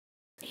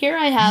here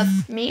I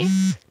have me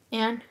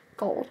and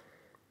gold.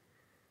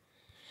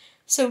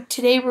 So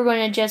today we're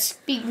going to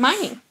just be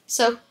mining.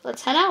 So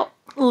let's head out.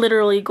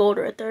 Literally gold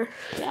right there.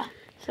 Yeah.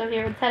 So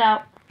here, let's head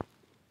out.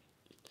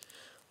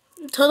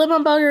 Tell them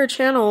about your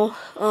channel,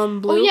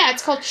 Blue. Oh yeah,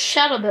 it's called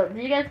Shadow Build.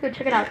 You guys go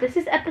check it out. This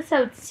is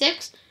episode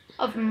 6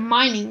 of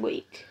Mining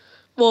Week.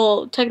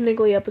 Well,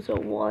 technically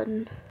episode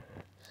 1.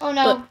 Oh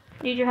no,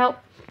 need your help.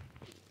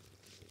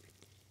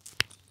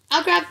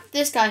 I'll grab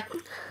this guy.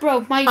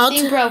 Bro, my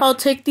thing broke. I'll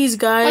take these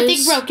guys. My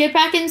thing broke. Get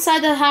back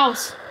inside the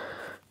house.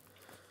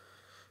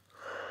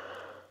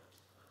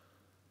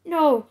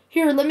 No.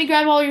 Here, let me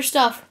grab all your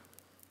stuff.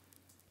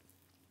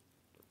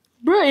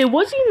 Bro, it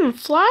wasn't even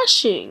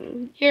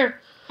flashing. Here,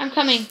 I'm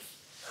coming.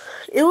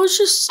 It was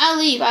just... I'll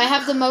leave. I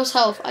have the most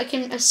health. I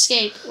can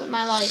escape with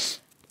my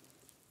life.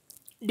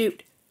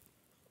 Dude,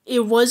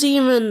 it wasn't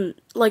even,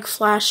 like,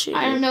 flashing.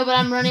 I don't know, but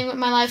I'm running with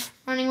my life.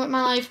 Running with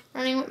my life.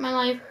 Running with my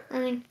life.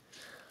 Running.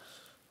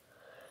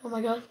 Oh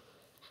my god.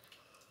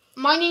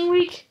 Mining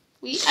week.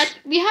 We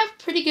have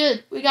pretty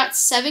good. We got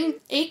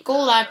 8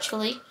 gold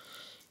actually.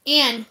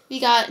 And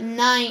we got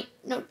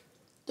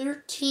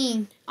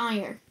 13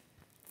 iron.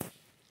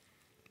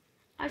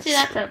 I'd say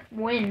that's a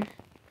win.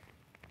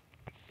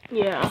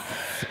 Yeah.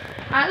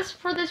 As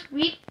for this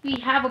week, we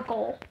have a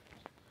goal.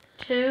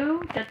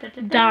 To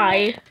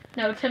die.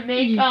 No, to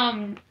make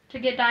to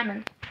get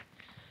diamond.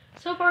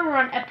 So far we're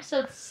on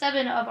episode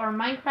 7 of our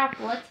Minecraft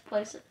Let's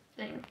Play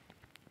thing.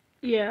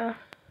 Yeah.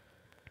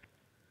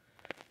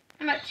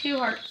 I'm at 2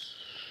 hearts.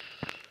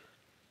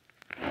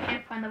 I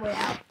can't find the way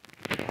out.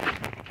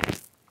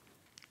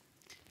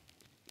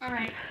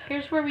 Alright,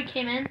 here's where we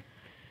came in.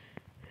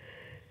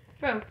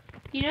 Bro,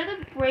 you know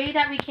the way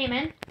that we came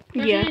in?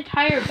 There's an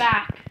entire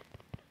back.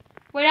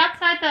 Wait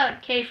outside the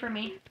cave for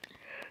me.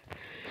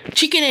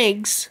 Chicken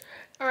eggs.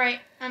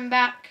 Alright, I'm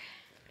back.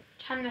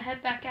 Time to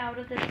head back out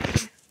of this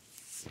cave.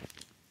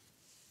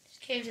 This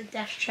cave's a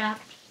death trap.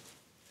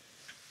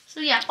 So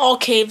yeah. All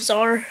caves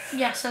are.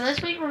 Yeah, so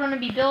this week we're going to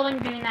be doing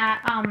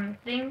that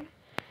thing.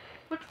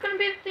 What's going to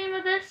be the theme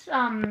of this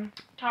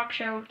talk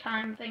show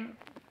time thing?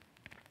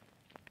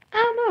 I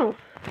don't know.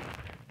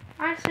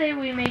 I say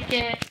we make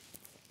it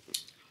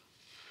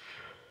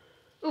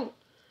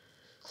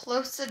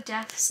close to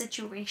death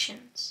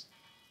situations.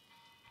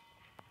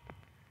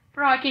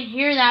 Bro, I can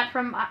hear that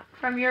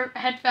from your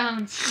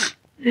headphones.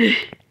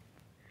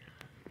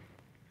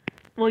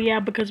 Well, yeah,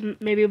 because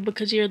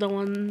you're the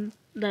one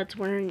that's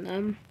wearing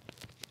them.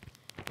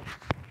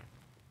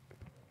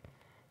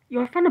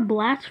 Yo, I found a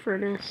blast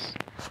furnace.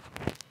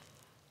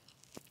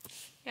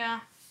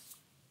 Yeah.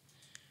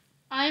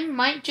 I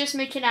might just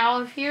make it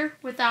out of here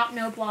without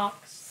no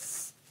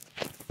blocks.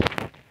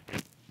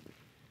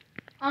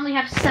 I only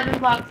have 7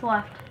 blocks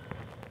left.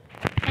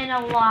 And a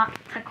lot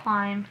to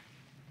climb.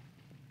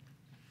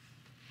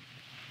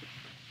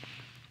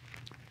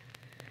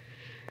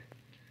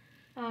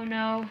 Oh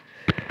no.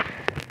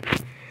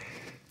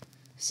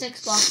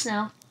 6 blocks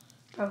now.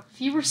 Bro, if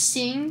you were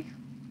seeing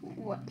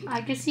what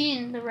I could see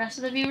and the rest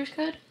of the viewers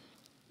could.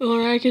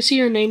 Or I can see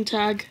your name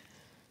tag.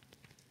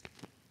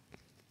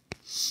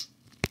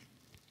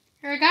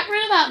 Here, I got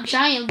rid of that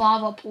giant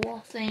lava pool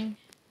thing.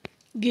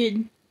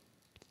 Good.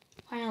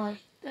 Finally,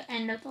 the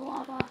end of the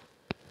lava.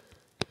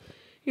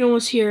 You're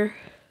almost here.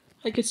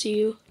 I could see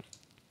you.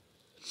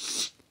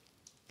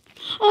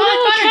 Oh, no,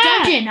 I found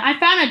a dungeon! I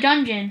found a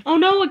dungeon. Oh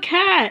no, a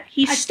cat!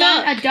 He's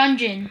stuck. I found a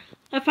dungeon.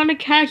 I found a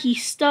cat.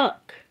 He's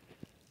stuck.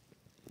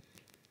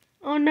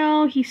 Oh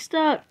no, he's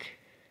stuck.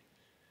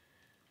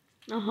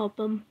 I'll help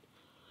him.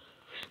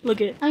 Look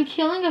it. I'm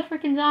killing a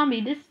freaking zombie.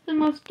 This is the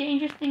most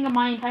dangerous thing of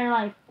my entire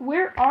life.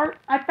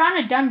 I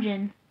found a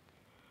dungeon.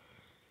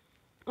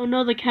 Oh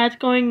no, the cat's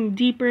going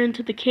deeper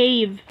into the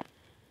cave.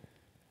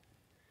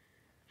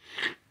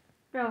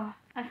 Bro,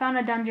 I found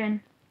a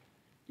dungeon.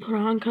 Hold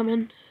on, I'm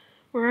coming.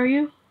 Where are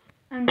you?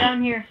 I'm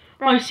down here.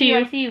 Bro, I see you.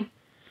 I see you.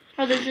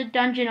 Oh, there's a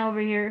dungeon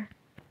over here.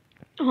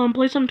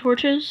 Play some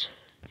torches,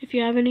 if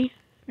you have any.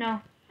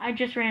 No, I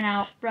just ran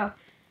out, bro.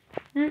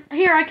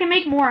 Here, I can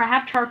make more. I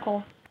have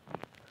charcoal.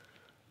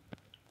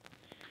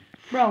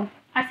 Bro,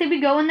 I say we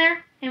go in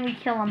there and we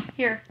kill him.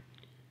 Here.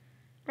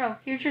 Bro,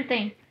 here's your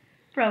thing.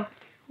 Bro,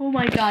 oh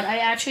my god, I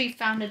actually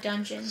found a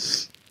dungeon.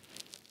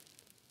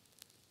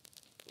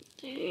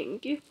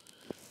 Thank you.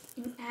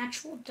 An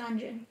actual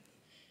dungeon.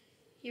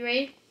 You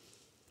ready?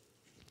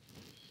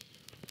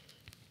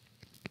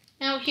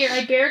 Now here,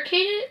 I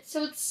barricaded it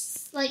so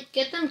it's like,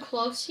 get them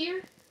close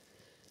here.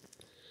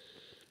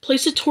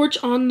 Place a torch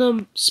on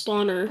the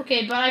spawner.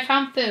 Okay, but I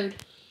found food.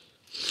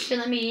 Here,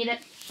 let me eat it.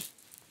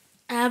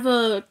 I have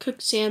a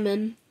cooked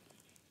salmon,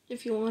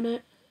 if you want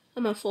it.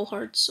 I'm at full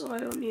heart, so I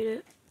don't need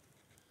it.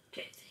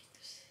 Okay,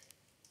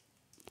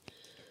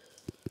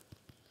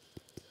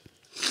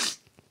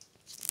 thanks.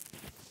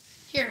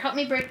 Here, help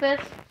me break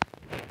this.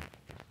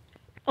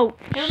 Oh,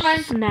 never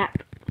mind.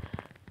 Snap.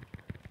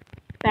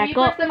 Back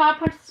you up. Press them, I'll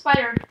punch the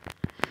spider.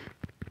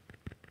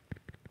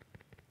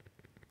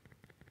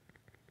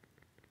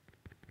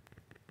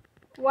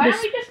 Why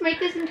don't we just make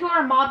this into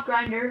our mob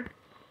grinder?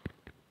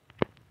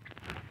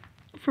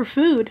 for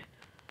food.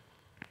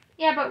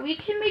 Yeah, but we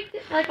can make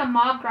like a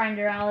mob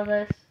grinder out of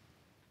this.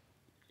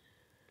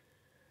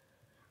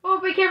 Oh,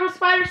 be careful,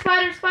 spider,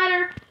 spider,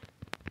 spider!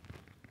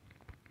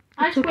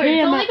 I It's swear, okay,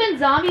 it's I'm only at- been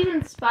zombies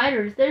and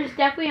spiders. There's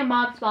definitely a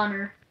mob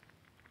spawner.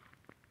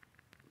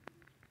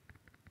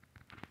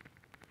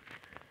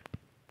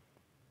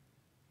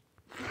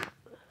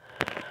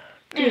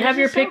 Do you Man, have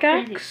your this is so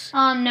crazy. pickaxe?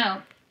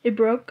 No. It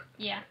broke?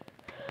 Yeah.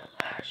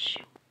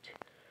 Shoot.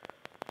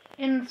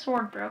 And the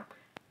sword broke.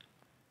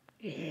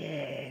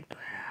 Yeah.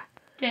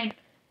 Dang.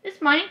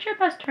 This mining trip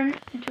has turned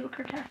into a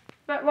catastrophe.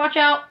 But watch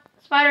out.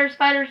 Spiders,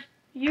 spiders.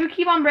 You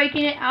keep on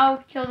breaking it,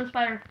 I'll kill the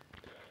spider.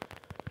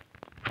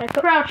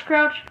 Crouch,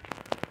 crouch.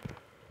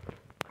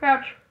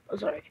 Crouch, Oh,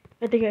 sorry.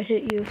 I think I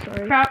hit you.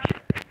 Sorry. crouch.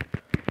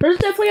 There's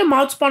definitely a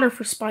mod spawner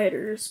for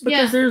spiders.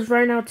 Because Yeah. there's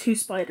right now 2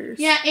 spiders.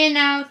 Yeah, and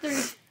now 3.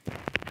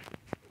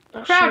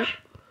 Oh, Crouch. shit.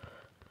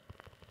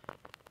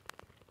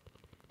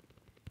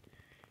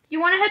 You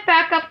want to head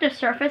back up to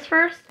surface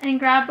first and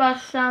grab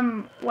us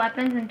some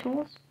weapons and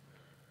tools?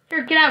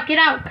 Here, get out, get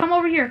out. Come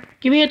over here.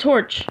 Give me a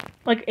torch.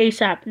 Like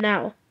ASAP,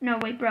 now. No,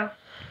 wait, bro.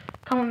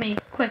 Come with me,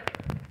 quick.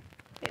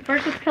 Wait,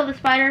 first, let's kill the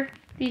spider.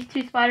 These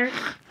 2 spiders.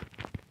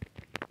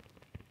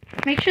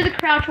 Make sure the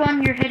crouch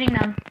one, you're hitting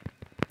them.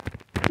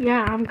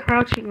 Yeah, I'm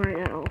crouching right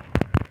now.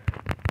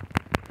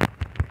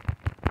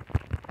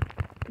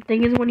 The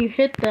thing is, when you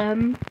hit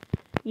them,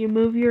 you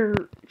move your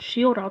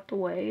shield out the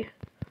way.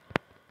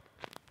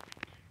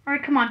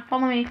 Alright, come on,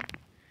 follow me.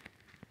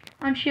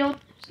 On shield.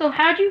 So,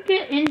 how'd you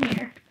get in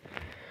here?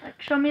 Like,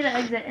 show me the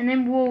exit, and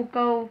then we'll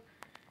go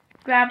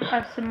grab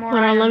us some more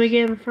Hold on, let me items.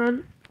 get in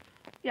front.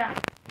 Yeah.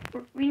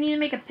 We need to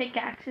make a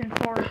pickaxe and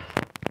sword.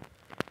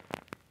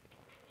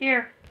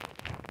 Here.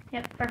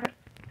 Yep, perfect.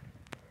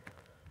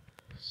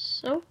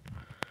 So,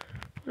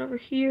 over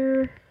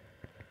here.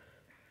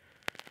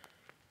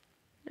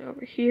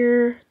 Over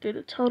here, through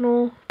the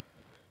tunnel.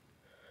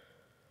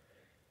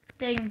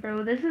 Dang,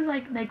 bro, this is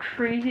like the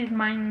craziest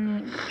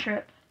mining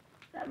trip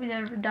that we've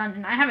ever done,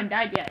 and I haven't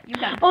died yet. You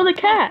got. Oh, the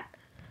cat!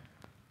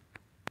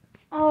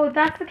 Oh,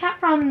 that's the cat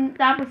from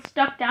that was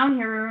stuck down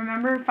here.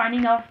 Remember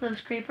fighting off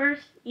those creepers?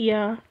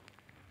 Yeah.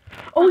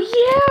 Oh,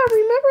 yeah,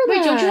 remember that!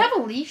 Wait, don't you have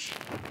a leash?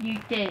 You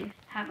did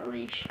have a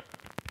leash.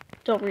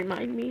 Don't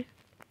remind me.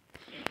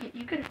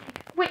 You could.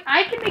 Wait,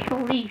 I can make a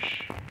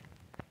leash.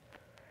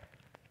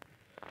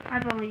 I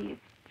believe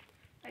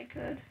I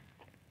could.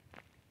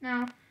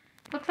 No.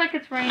 Looks like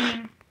it's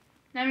raining.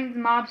 That means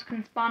mobs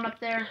can spawn up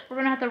there. We're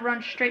gonna have to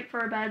run straight for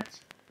our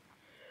beds.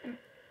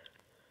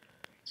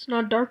 It's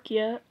not dark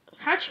yet.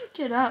 How'd you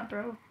get up,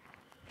 bro?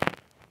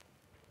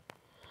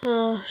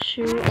 Oh,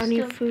 shoot, I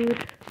need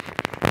food.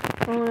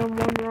 I only have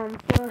 1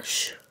 round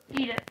flesh.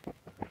 Eat it.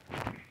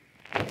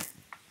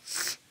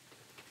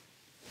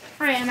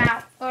 Alright, I'm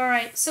out.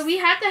 Alright, so we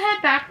have to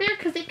head back there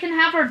because it can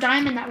have our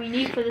diamond that we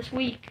need for this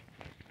week.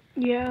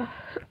 Yeah.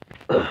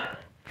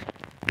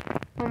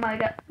 Oh my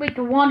god. Wait,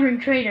 the wandering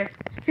trader.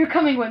 You're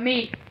coming with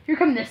me. You're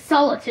coming to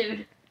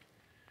Solitude.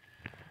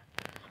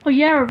 Oh,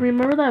 yeah,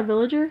 remember that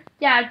villager?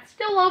 Yeah, it's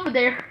still over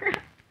there.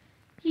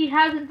 He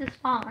hasn't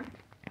despawned.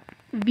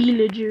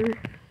 Villager.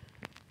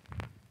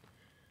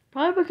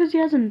 Probably because he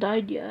hasn't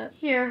died yet.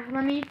 Here,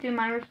 let me do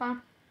my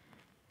respawn.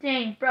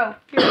 Dang, bro.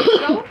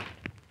 Here,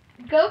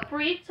 go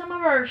breed some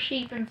of our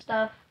sheep and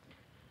stuff.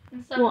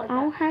 Well, like I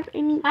don't have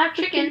any. I have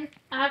chicken.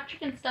 I have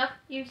chicken stuff.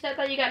 You said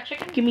that you got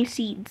chicken? Give me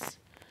seeds.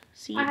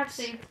 Seeds. I have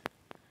seeds.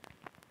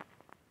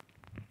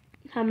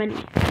 How many?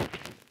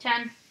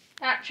 10.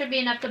 That should be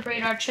enough to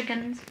breed our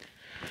chickens.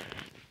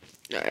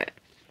 Alright.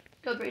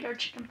 Go breed our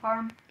chicken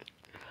farm.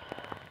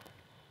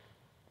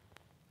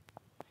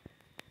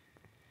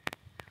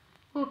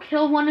 We'll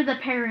kill one of the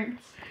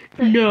parents.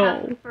 to No.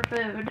 have For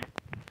food.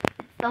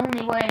 It's the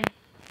only way.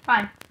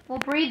 Fine. We'll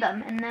breed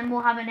them, and then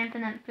we'll have an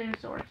infinite food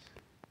source.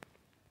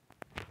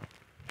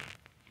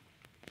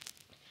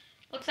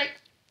 Looks like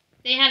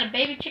they had a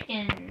baby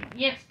chicken.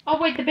 Yes. Oh,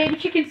 wait, the baby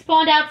chicken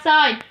spawned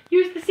outside.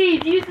 Use the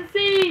seeds. Use the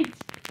seeds.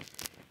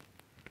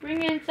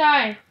 Bring it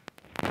inside.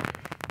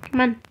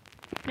 Come on.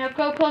 Now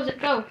go close it.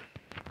 Go.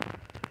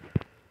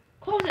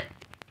 Close it.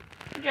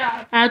 Good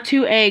job. I have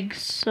 2 eggs,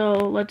 so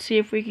let's see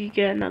if we can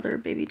get another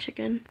baby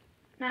chicken.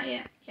 Not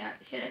yet. Yeah,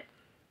 hit it.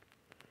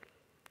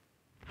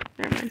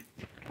 Never mind.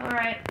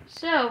 Alright,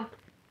 so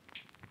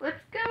let's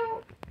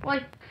go,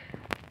 like,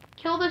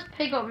 kill this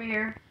pig over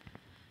here.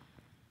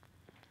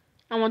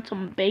 I want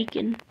some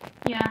bacon.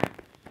 Yeah.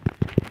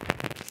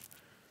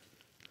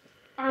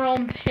 Our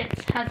own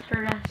pits has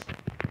hurt us.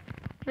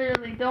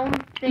 Literally, the only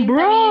thing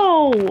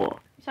Bro!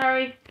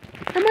 Sorry.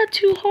 I'm at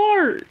 2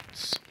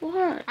 hearts.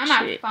 What? I'm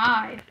at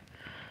 5.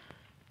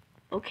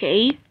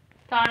 Okay.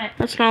 Got it.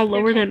 That's not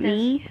lower Here, than take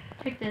me.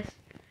 Take this.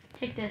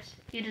 Take this.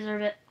 You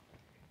deserve it.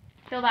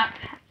 Kill that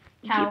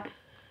cow. Yep.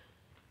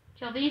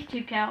 Kill these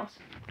 2 cows.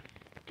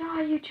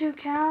 Die, you 2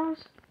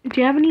 cows. Do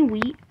you have any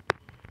wheat?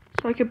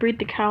 So I could breed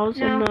the cows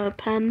in No. the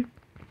pen?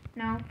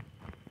 No.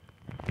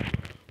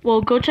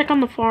 Well, go check on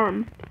the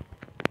farm.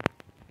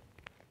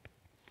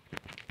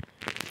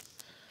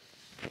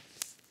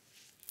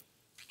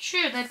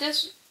 Sure, that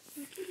does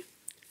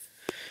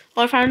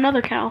Oh, I found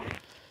another cow.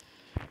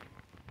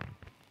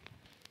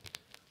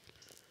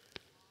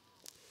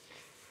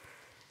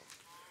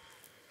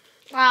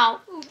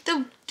 Wow.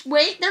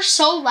 Wait, they're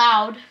so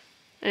loud.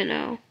 I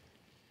know.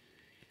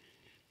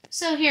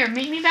 So here,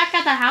 meet me back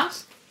at the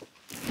house.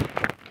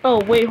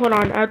 Oh, wait, hold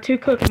on. I have to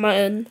cook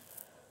mutton.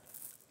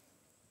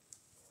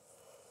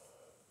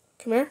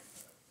 Come here.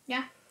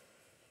 Yeah.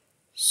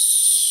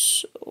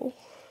 So,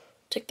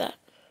 take that.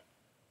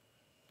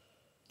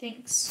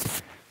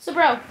 Thanks. So,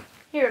 bro,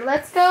 here,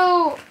 let's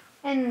go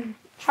and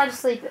try to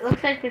sleep. It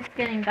looks like it's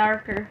getting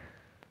darker.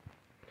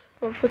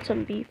 I'll put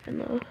some beef in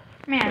the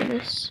Man.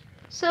 furnace.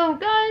 So,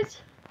 guys,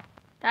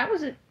 that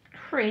was a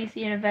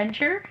crazy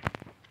adventure.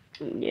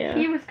 Yeah.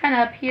 He was kind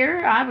of up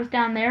here. I was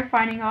down there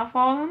fighting off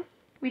all of them.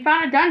 We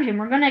found a dungeon.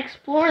 We're going to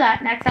explore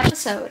that next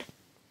episode.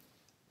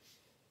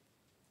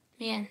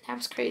 Man, that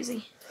was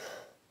crazy.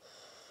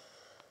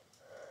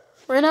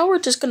 Right now, we're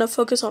just gonna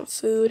focus on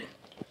food.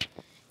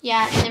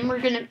 Yeah, and then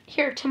we're going to...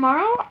 Here,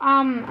 tomorrow,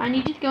 I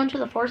need you to go into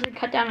the forest and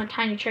cut down a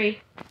tiny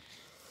tree.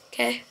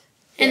 Okay?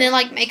 And then,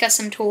 like, make us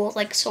some tools,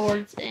 like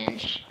swords and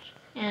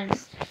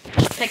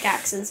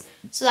pickaxes,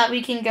 so that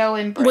we can go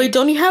and break. Wait,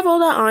 don't you have all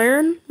that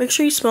iron? Make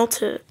sure you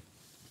smelt it.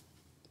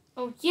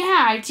 Oh,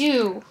 yeah, I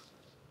do.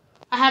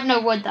 I have no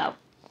wood, though.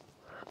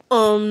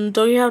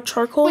 Don't you have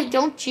charcoal? Wait,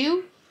 don't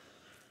you?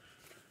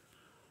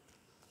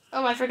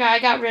 Oh, I forgot. I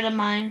got rid of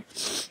mine.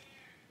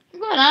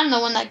 But I'm the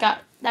one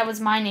that was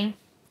mining.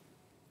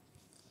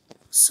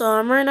 So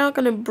I'm right now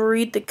gonna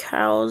breed the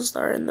cows that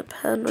are in the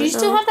pen right now. Do you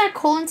still have that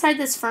coal inside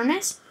this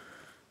furnace?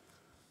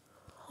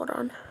 Hold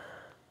on.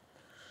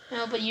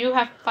 No, but you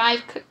have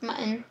 5 cooked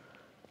mutton.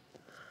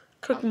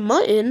 Cook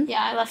mutton?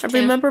 Yeah, I left I 2.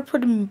 remember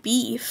putting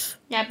beef.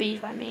 Yeah,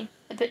 beef, I mean.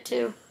 I put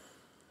 2.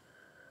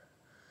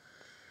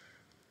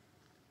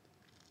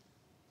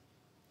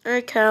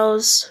 Alright,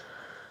 cows.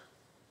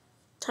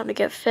 Time to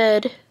get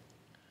fed.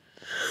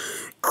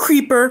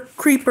 Creeper,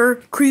 creeper,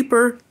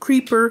 creeper,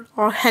 creeper.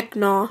 Oh, heck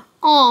nah.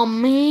 Oh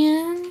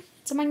man.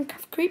 It's a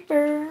Minecraft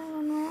creeper.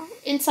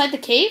 Inside the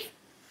cave?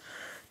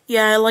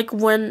 Yeah, I like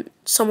went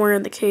somewhere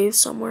in the cave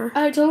somewhere.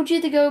 I told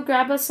you to go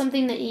grab us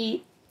something to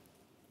eat.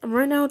 I'm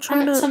right now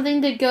trying to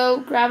Something to go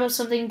grab us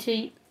something to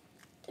eat.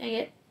 Dang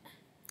it.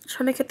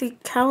 trying to get the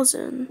cows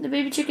in. The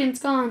baby chicken's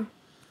gone.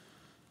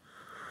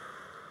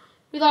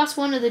 We lost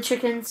one of the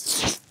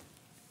chickens.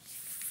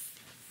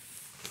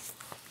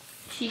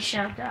 She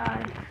shall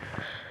die.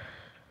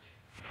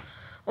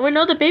 Oh, wait,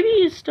 no, the baby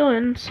is still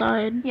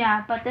inside.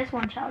 Yeah, but this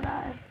one shall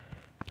die.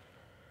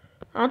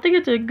 I don't think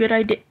it's a good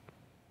idea.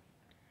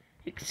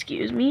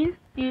 Excuse me?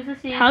 Use the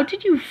seed. How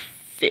did you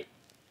fit?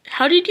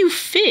 How did you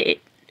fit?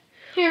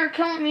 Here,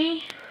 come with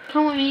me.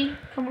 Come with me.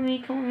 Come with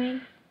me. Come with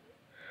me.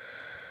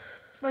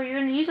 Bro, you're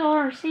gonna use all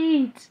our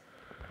seeds.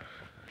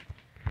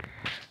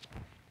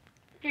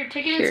 Here,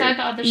 take it inside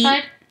the other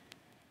side.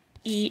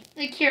 Eat.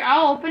 Like, here,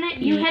 I'll open it.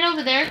 You head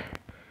over there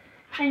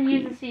and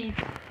use the seeds.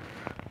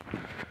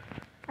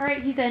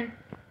 Alright, he's in.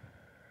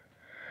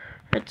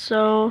 Right,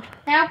 so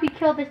Now we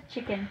kill this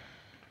chicken.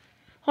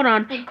 hold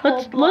on. In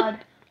cold blood.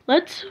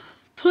 Let's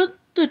put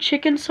the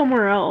chicken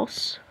somewhere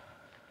else.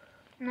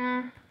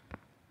 Nah.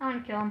 I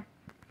wanna kill him.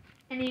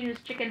 I need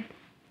this chicken.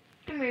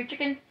 Come here,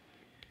 chicken.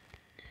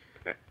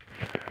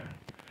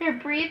 Here,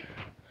 breathe.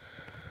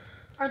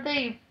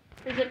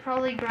 Is it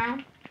probably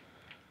ground?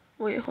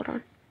 Wait, hold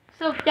on.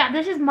 So, yeah,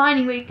 this is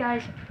mining week,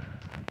 guys.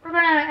 We're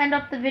gonna end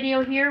up the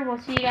video here. We'll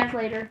see you guys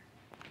later.